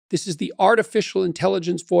This is the artificial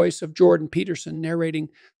intelligence voice of Jordan Peterson narrating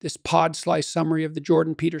this pod slice summary of the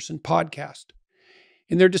Jordan Peterson podcast.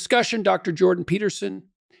 In their discussion, Dr. Jordan Peterson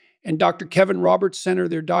and Dr. Kevin Roberts center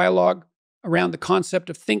their dialogue around the concept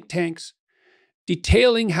of think tanks.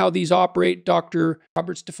 Detailing how these operate, Dr.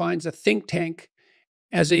 Roberts defines a think tank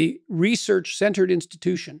as a research-centered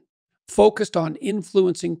institution focused on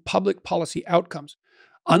influencing public policy outcomes.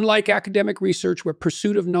 Unlike academic research, where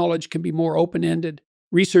pursuit of knowledge can be more open-ended,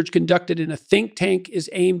 research conducted in a think tank is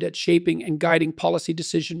aimed at shaping and guiding policy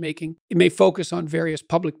decision-making. It may focus on various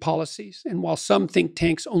public policies, and while some think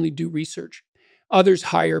tanks only do research, others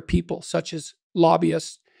hire people, such as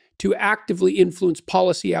lobbyists, to actively influence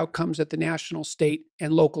policy outcomes at the national, state,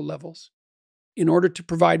 and local levels. In order to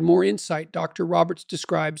provide more insight, Dr. Roberts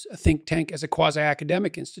describes a think tank as a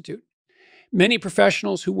quasi-academic institute. Many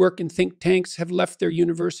professionals who work in think tanks have left their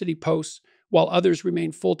university posts, while others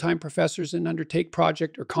remain full-time professors and undertake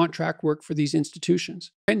project or contract work for these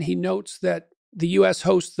institutions. And he notes that the U.S.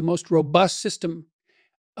 hosts the most robust system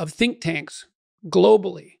of think tanks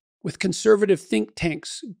globally, with conservative think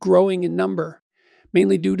tanks growing in number,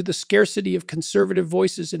 mainly due to the scarcity of conservative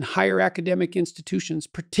voices in higher academic institutions,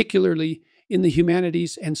 particularly in the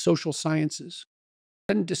humanities and social sciences.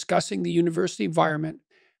 And discussing the university environment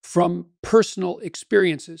from personal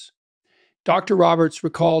experiences, Dr. Roberts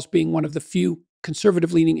recalls being one of the few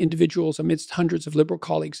conservative-leaning individuals amidst hundreds of liberal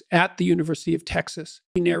colleagues at the University of Texas.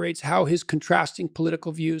 He narrates how his contrasting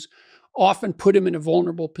political views often put him in a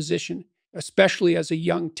vulnerable position, especially as a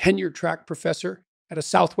young tenure-track professor at a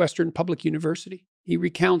Southwestern public university. He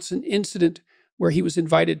recounts an incident where he was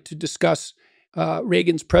invited to discuss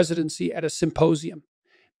Reagan's presidency at a symposium,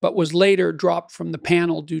 but was later dropped from the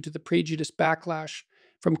panel due to the prejudice backlash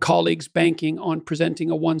from colleagues banking on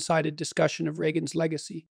presenting a one-sided discussion of Reagan's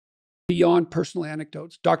legacy. Beyond personal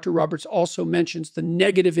anecdotes, Dr. Roberts also mentions the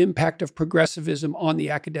negative impact of progressivism on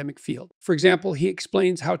the academic field. For example, he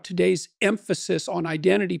explains how today's emphasis on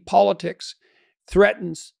identity politics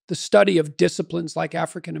threatens the study of disciplines like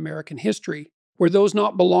African American history, where those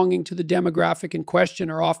not belonging to the demographic in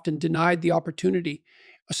question are often denied the opportunity,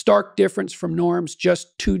 a stark difference from norms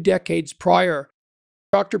just 2 decades prior.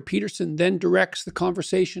 Dr. Peterson then directs the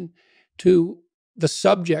conversation to the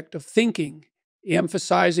subject of thinking,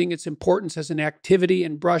 emphasizing its importance as an activity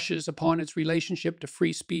and brushes upon its relationship to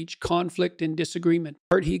free speech, conflict, and disagreement.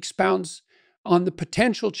 He expounds on the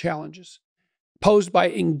potential challenges posed by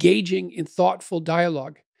engaging in thoughtful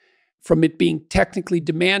dialogue, from it being technically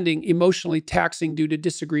demanding, emotionally taxing due to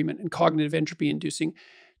disagreement and cognitive entropy inducing,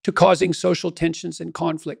 to causing social tensions and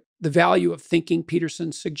conflict. The value of thinking,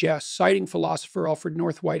 Peterson suggests, citing philosopher Alfred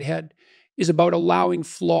North Whitehead, is about allowing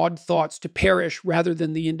flawed thoughts to perish rather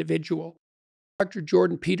than the individual. Dr.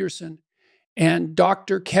 Jordan Peterson and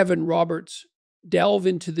Dr. Kevin Roberts delve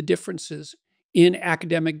into the differences in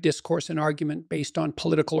academic discourse and argument based on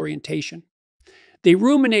political orientation. They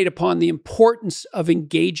ruminate upon the importance of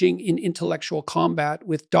engaging in intellectual combat,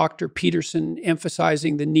 with Dr. Peterson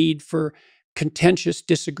emphasizing the need for contentious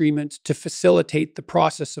disagreements to facilitate the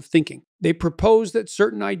process of thinking. They propose that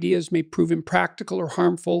certain ideas may prove impractical or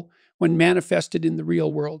harmful when manifested in the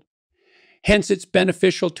real world. Hence, it's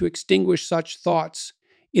beneficial to extinguish such thoughts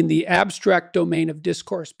in the abstract domain of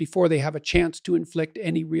discourse before they have a chance to inflict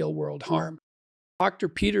any real-world harm. Dr.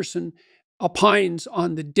 Peterson opines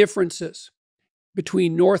on the differences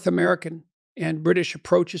between North American and British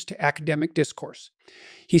approaches to academic discourse.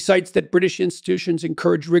 He cites that British institutions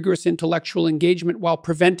encourage rigorous intellectual engagement while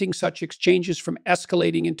preventing such exchanges from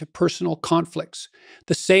escalating into personal conflicts.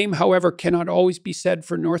 The same, however, cannot always be said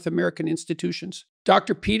for North American institutions.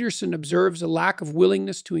 Dr. Peterson observes a lack of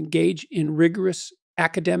willingness to engage in rigorous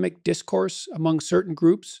academic discourse among certain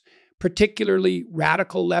groups, particularly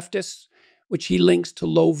radical leftists, which he links to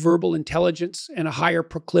low verbal intelligence and a higher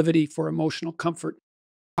proclivity for emotional comfort.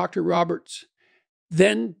 Dr. Roberts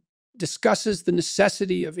then discusses the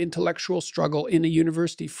necessity of intellectual struggle in a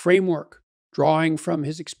university framework. Drawing from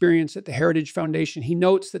his experience at the Heritage Foundation, he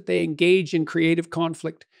notes that they engage in creative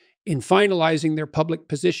conflict in finalizing their public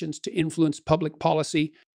positions to influence public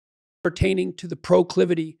policy, pertaining to the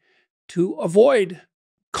proclivity to avoid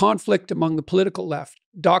conflict among the political left.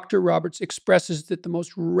 Dr. Roberts expresses that the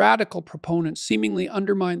most radical proponents seemingly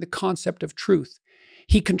undermine the concept of truth.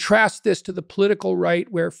 He contrasts this to the political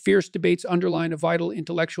right, where fierce debates underline a vital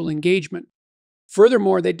intellectual engagement.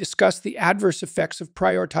 Furthermore, they discuss the adverse effects of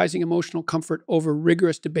prioritizing emotional comfort over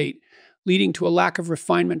rigorous debate, leading to a lack of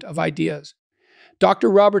refinement of ideas.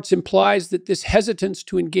 Dr. Roberts implies that this hesitance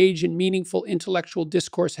to engage in meaningful intellectual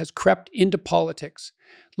discourse has crept into politics,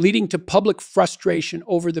 leading to public frustration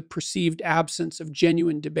over the perceived absence of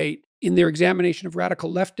genuine debate. In their examination of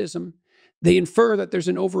radical leftism, they infer that there's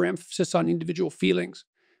an overemphasis on individual feelings,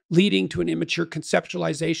 leading to an immature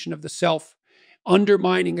conceptualization of the self,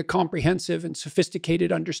 undermining a comprehensive and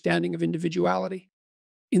sophisticated understanding of individuality.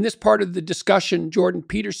 In this part of the discussion, Jordan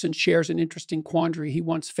Peterson shares an interesting quandary he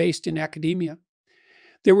once faced in academia.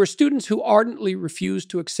 There were students who ardently refused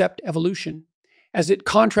to accept evolution, as it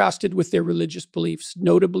contrasted with their religious beliefs,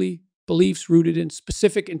 notably beliefs rooted in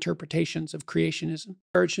specific interpretations of creationism.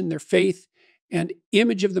 Their faith and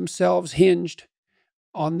image of themselves hinged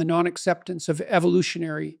on the non-acceptance of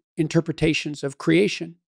evolutionary interpretations of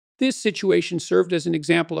creation. This situation served as an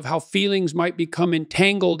example of how feelings might become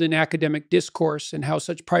entangled in academic discourse and how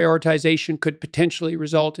such prioritization could potentially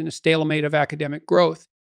result in a stalemate of academic growth.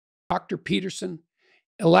 Dr. Peterson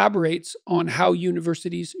elaborates on how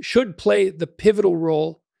universities should play the pivotal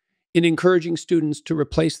role in encouraging students to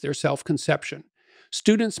replace their self-conception.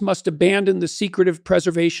 Students must abandon the secretive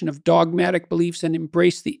preservation of dogmatic beliefs and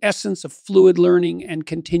embrace the essence of fluid learning and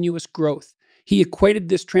continuous growth. He equated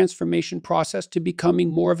this transformation process to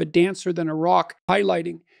becoming more of a dancer than a rock,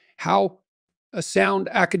 highlighting how a sound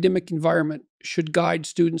academic environment should guide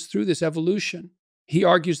students through this evolution. He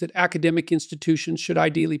argues that academic institutions should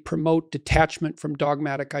ideally promote detachment from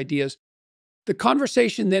dogmatic ideas. The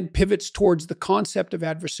conversation then pivots towards the concept of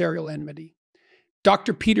adversarial enmity.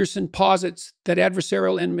 Dr. Peterson posits that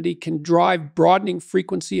adversarial enmity can drive broadening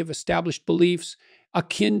frequency of established beliefs,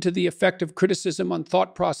 akin to the effect of criticism on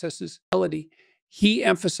thought processes. He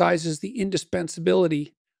emphasizes the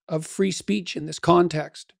indispensability of free speech in this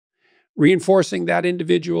context, reinforcing that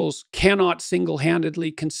individuals cannot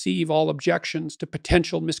single-handedly conceive all objections to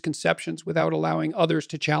potential misconceptions without allowing others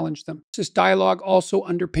to challenge them. This dialogue also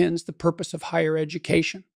underpins the purpose of higher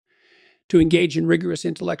education, to engage in rigorous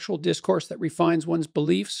intellectual discourse that refines one's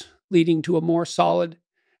beliefs, leading to a more solid,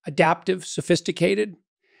 adaptive, sophisticated,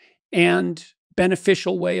 and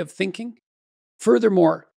beneficial way of thinking.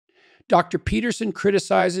 Furthermore, Dr. Peterson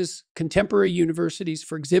criticizes contemporary universities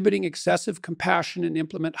for exhibiting excessive compassion and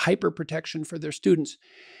implement hyperprotection for their students,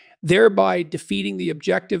 thereby defeating the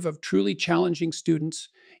objective of truly challenging students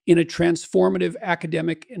in a transformative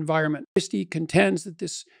academic environment. He contends that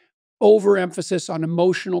this overemphasis on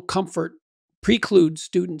emotional comfort precludes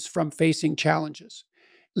students from facing challenges,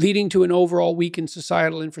 leading to an overall weakened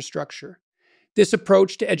societal infrastructure. This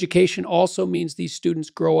approach to education also means these students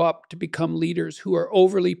grow up to become leaders who are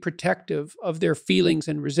overly protective of their feelings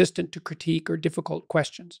and resistant to critique or difficult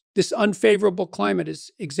questions. This unfavorable climate is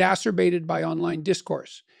exacerbated by online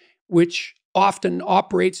discourse, which often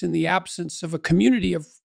operates in the absence of a community of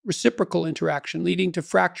reciprocal interaction, leading to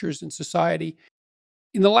fractures in society.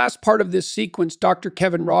 In the last part of this sequence, Dr.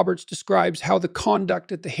 Kevin Roberts describes how the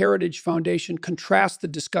conduct at the Heritage Foundation contrasts the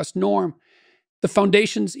discussed norm. The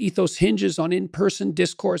Foundation's ethos hinges on in-person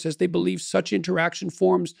discourse, as they believe such interaction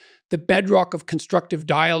forms the bedrock of constructive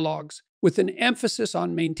dialogues, with an emphasis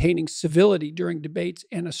on maintaining civility during debates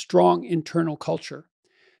and a strong internal culture.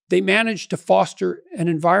 They manage to foster an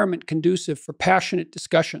environment conducive for passionate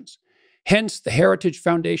discussions. Hence, the Heritage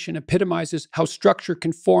Foundation epitomizes how structure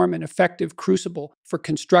can form an effective crucible for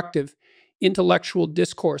constructive, intellectual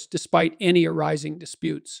discourse despite any arising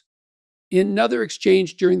disputes. In another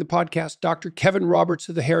exchange during the podcast, Dr. Kevin Roberts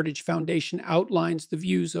of the Heritage Foundation outlines the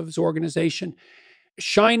views of his organization,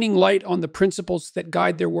 shining light on the principles that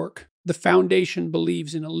guide their work. The foundation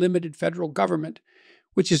believes in a limited federal government,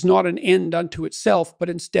 which is not an end unto itself, but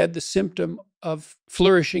instead the symptom of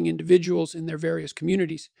flourishing individuals in their various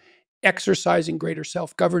communities, exercising greater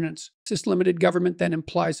self-governance. This limited government then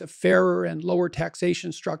implies a fairer and lower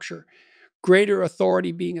taxation structure, greater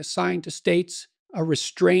authority being assigned to states, a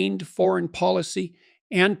restrained foreign policy,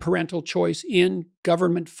 and parental choice in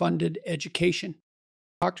government-funded education.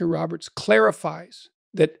 Dr. Roberts clarifies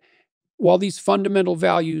that while these fundamental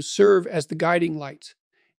values serve as the guiding lights,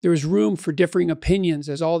 there is room for differing opinions,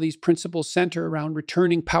 as all these principles center around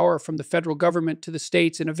returning power from the federal government to the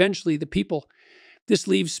states and eventually the people. This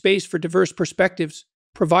leaves space for diverse perspectives,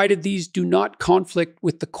 provided these do not conflict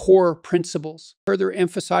with the core principles. Further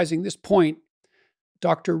emphasizing this point,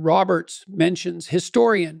 Dr. Roberts mentions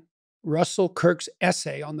historian Russell Kirk's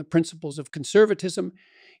essay on the principles of conservatism,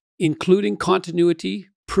 including continuity,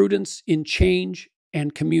 prudence in change,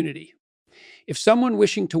 and community. If someone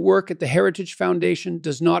wishing to work at the Heritage Foundation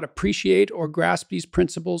does not appreciate or grasp these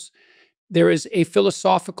principles, there is a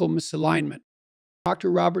philosophical misalignment.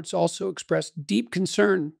 Dr. Roberts also expressed deep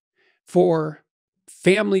concern for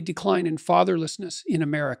family decline and fatherlessness in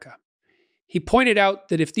America. He pointed out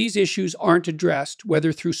that if these issues aren't addressed,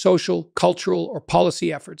 whether through social, cultural, or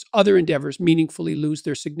policy efforts, other endeavors meaningfully lose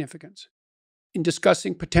their significance. In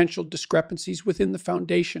discussing potential discrepancies within the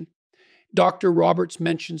foundation, Dr. Roberts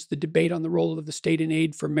mentions the debate on the role of the state in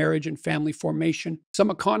aid for marriage and family formation. Some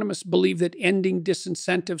economists believe that ending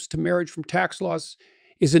disincentives to marriage from tax laws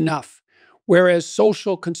is enough, whereas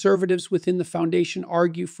social conservatives within the foundation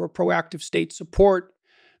argue for proactive state support,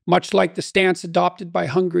 much like the stance adopted by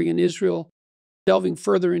Hungary and Israel. Delving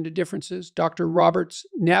further into differences, Dr. Roberts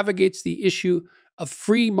navigates the issue of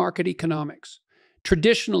free market economics.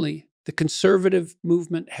 Traditionally, the conservative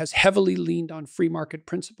movement has heavily leaned on free market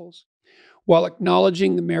principles. While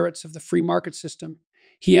acknowledging the merits of the free market system,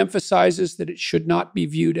 he emphasizes that it should not be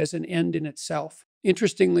viewed as an end in itself.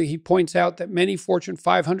 Interestingly, he points out that many Fortune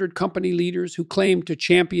 500 company leaders who claim to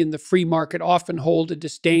champion the free market often hold a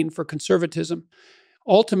disdain for conservatism.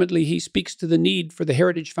 Ultimately, he speaks to the need for the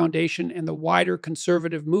Heritage Foundation and the wider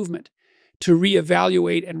conservative movement to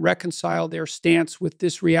reevaluate and reconcile their stance with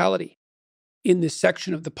this reality. In this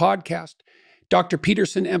section of the podcast, Dr.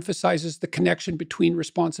 Peterson emphasizes the connection between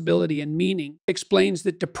responsibility and meaning, explains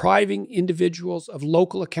that depriving individuals of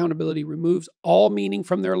local accountability removes all meaning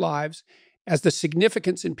from their lives, as the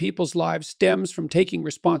significance in people's lives stems from taking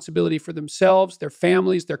responsibility for themselves, their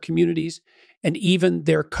families, their communities, and even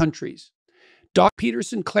their countries. Dr.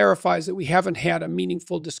 Peterson clarifies that we haven't had a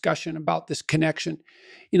meaningful discussion about this connection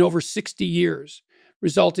in over 60 years,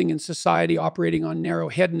 resulting in society operating on narrow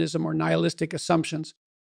hedonism or nihilistic assumptions.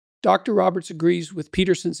 Dr. Roberts agrees with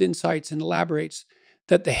Peterson's insights and elaborates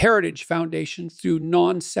that the Heritage Foundation, through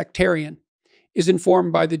non-sectarian, is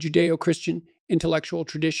informed by the Judeo-Christian intellectual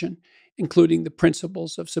tradition, including the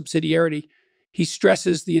principles of subsidiarity. He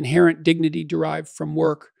stresses the inherent dignity derived from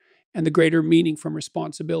work and the greater meaning from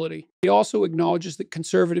responsibility. He also acknowledges that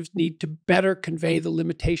conservatives need to better convey the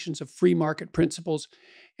limitations of free market principles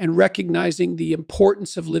and recognizing the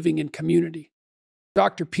importance of living in community.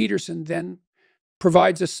 Dr. Peterson then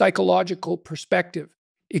provides a psychological perspective,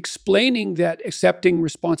 explaining that accepting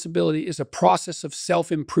responsibility is a process of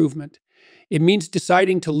self-improvement. It means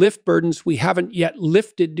deciding to lift burdens we haven't yet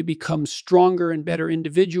lifted to become stronger and better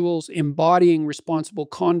individuals, embodying responsible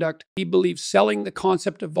conduct. He believes selling the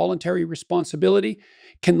concept of voluntary responsibility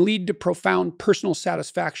can lead to profound personal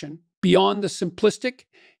satisfaction beyond the simplistic,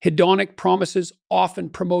 hedonic promises often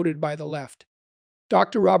promoted by the left.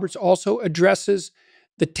 Dr. Roberts also addresses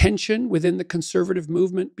the tension within the conservative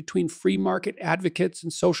movement between free market advocates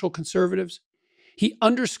and social conservatives. He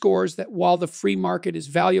underscores that while the free market is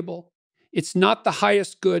valuable, it's not the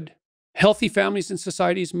highest good. Healthy families and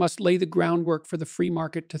societies must lay the groundwork for the free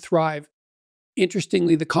market to thrive.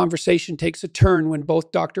 Interestingly, the conversation takes a turn when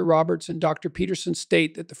both Dr. Roberts and Dr. Peterson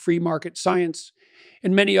state that the free market science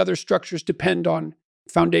and many other structures depend on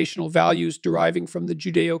foundational values deriving from the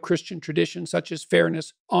Judeo-Christian tradition, such as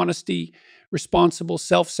fairness, honesty, responsible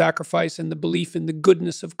self-sacrifice, and the belief in the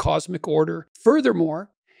goodness of cosmic order. Furthermore,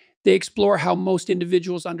 they explore how most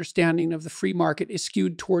individuals' understanding of the free market is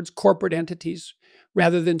skewed towards corporate entities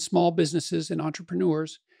rather than small businesses and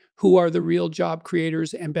entrepreneurs, who are the real job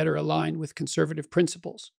creators and better aligned with conservative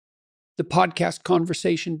principles. The podcast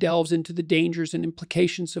conversation delves into the dangers and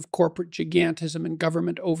implications of corporate gigantism and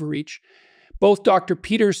government overreach. Both Dr.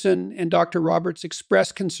 Peterson and Dr. Roberts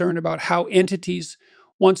express concern about how entities,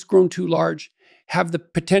 once grown too large, have the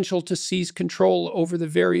potential to seize control over the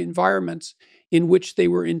very environments in which they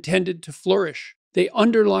were intended to flourish. They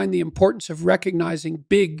underline the importance of recognizing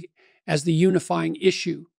big as the unifying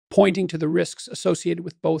issue, pointing to the risks associated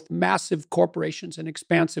with both massive corporations and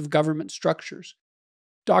expansive government structures.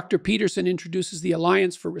 Dr. Peterson introduces the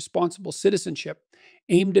Alliance for Responsible Citizenship,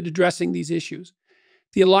 aimed at addressing these issues.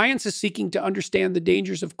 The Alliance is seeking to understand the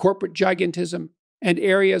dangers of corporate gigantism and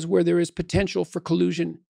areas where there is potential for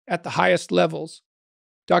collusion at the highest levels.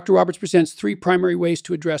 Dr. Roberts presents three primary ways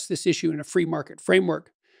to address this issue in a free market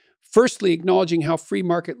framework. Firstly, acknowledging how free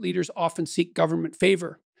market leaders often seek government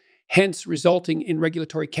favor, hence resulting in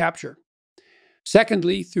regulatory capture.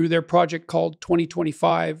 Secondly, through their project called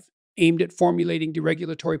 2025, aimed at formulating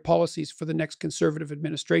deregulatory policies for the next conservative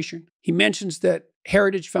administration. He mentions that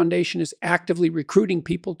Heritage Foundation is actively recruiting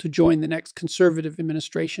people to join the next conservative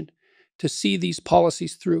administration to see these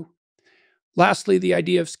policies through. Lastly, the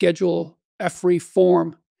idea of Schedule F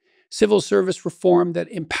reform, civil service reform that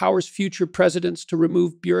empowers future presidents to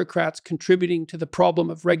remove bureaucrats contributing to the problem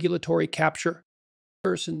of regulatory capture.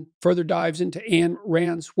 Person further dives into Ayn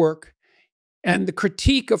Rand's work and the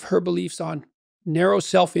critique of her beliefs on narrow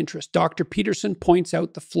self-interest. Dr. Peterson points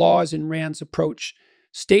out the flaws in Rand's approach,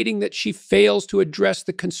 stating that she fails to address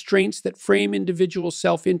the constraints that frame individual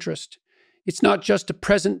self-interest. It's not just a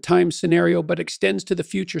present-time scenario, but extends to the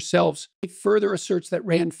future selves. It further asserts that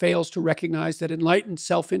Rand fails to recognize that enlightened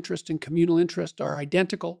self-interest and communal interest are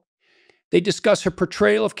identical, They discuss her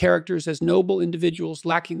portrayal of characters as noble individuals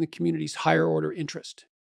lacking the community's higher order interest.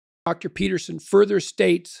 Dr. Peterson further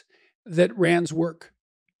states that Rand's work,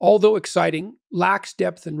 although exciting, lacks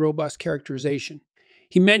depth and robust characterization.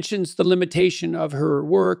 He mentions the limitation of her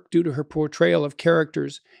work due to her portrayal of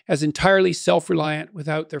characters as entirely self-reliant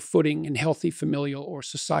without their footing in healthy familial or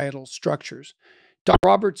societal structures. Dr.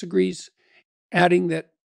 Roberts agrees, adding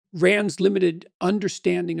that Rand's limited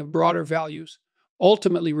understanding of broader values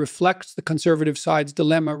ultimately reflects the conservative side's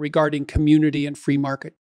dilemma regarding community and free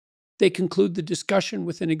market. They conclude the discussion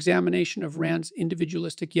with an examination of Rand's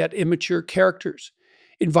individualistic yet immature characters,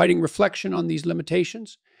 inviting reflection on these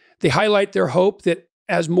limitations. They highlight their hope that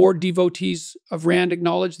as more devotees of Rand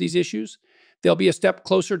acknowledge these issues, they'll be a step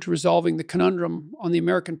closer to resolving the conundrum on the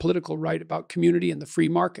American political right about community and the free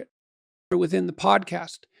market. Within the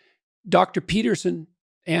podcast, Dr. Peterson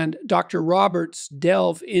and Dr. Roberts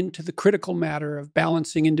delve into the critical matter of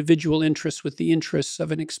balancing individual interests with the interests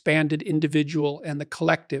of an expanded individual and the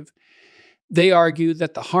collective. They argue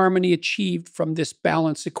that the harmony achieved from this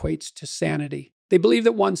balance equates to sanity. They believe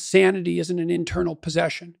that one's sanity isn't an internal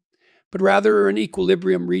possession, but rather an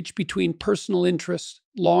equilibrium reached between personal interests,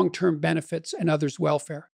 long-term benefits, and others'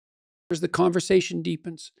 welfare. As the conversation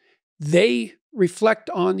deepens, they reflect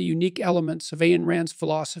on the unique elements of Ayn Rand's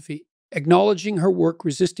philosophy, acknowledging her work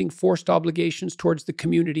resisting forced obligations towards the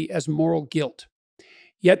community as moral guilt.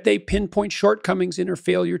 Yet they pinpoint shortcomings in her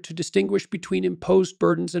failure to distinguish between imposed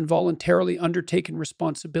burdens and voluntarily undertaken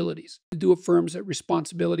responsibilities. Du affirms that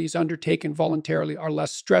responsibilities undertaken voluntarily are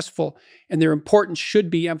less stressful, and their importance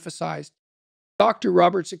should be emphasized. Dr.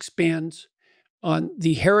 Roberts expands on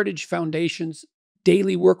the Heritage Foundation's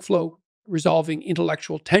daily workflow, resolving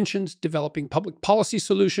intellectual tensions, developing public policy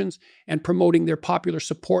solutions, and promoting their popular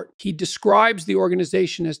support. He describes the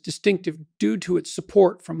organization as distinctive due to its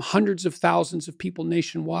support from hundreds of thousands of people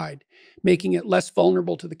nationwide, making it less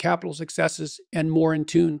vulnerable to the capital's excesses and more in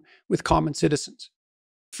tune with common citizens.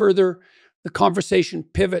 Further, the conversation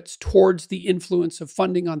pivots towards the influence of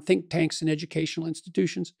funding on think tanks and educational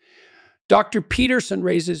institutions. Dr. Peterson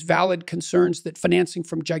raises valid concerns that financing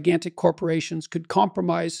from gigantic corporations could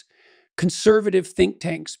compromise conservative think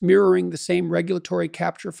tanks, mirroring the same regulatory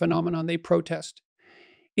capture phenomenon they protest.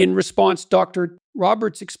 In response, Dr.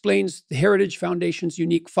 Roberts explains the Heritage Foundation's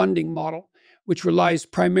unique funding model, which relies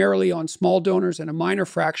primarily on small donors and a minor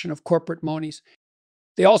fraction of corporate monies.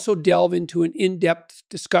 They also delve into an in-depth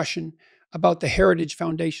discussion about the Heritage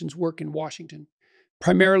Foundation's work in Washington,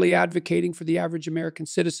 primarily advocating for the average American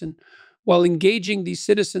citizen while engaging these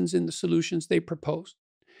citizens in the solutions they propose.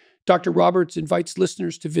 Dr. Roberts invites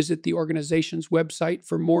listeners to visit the organization's website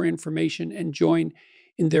for more information and join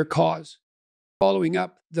in their cause. Following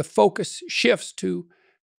up, the focus shifts to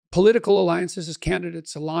political alliances as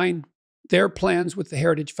candidates align their plans with the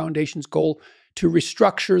Heritage Foundation's goal to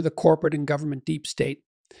restructure the corporate and government deep state.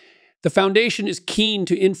 The foundation is keen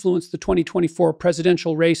to influence the 2024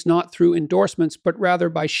 presidential race not through endorsements, but rather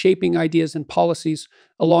by shaping ideas and policies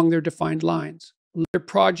along their defined lines. Their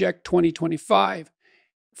Project 2025,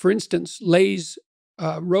 for instance, lays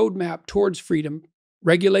a roadmap towards freedom,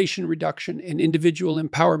 regulation reduction, and individual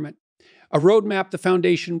empowerment. A roadmap the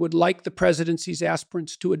foundation would like the presidency's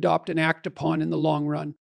aspirants to adopt and act upon in the long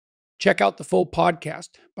run. Check out the full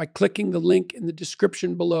podcast by clicking the link in the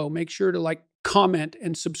description below. Make sure to like, comment,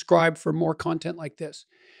 and subscribe for more content like this.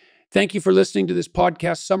 Thank you for listening to this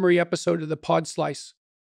podcast summary episode of the Pod Slice.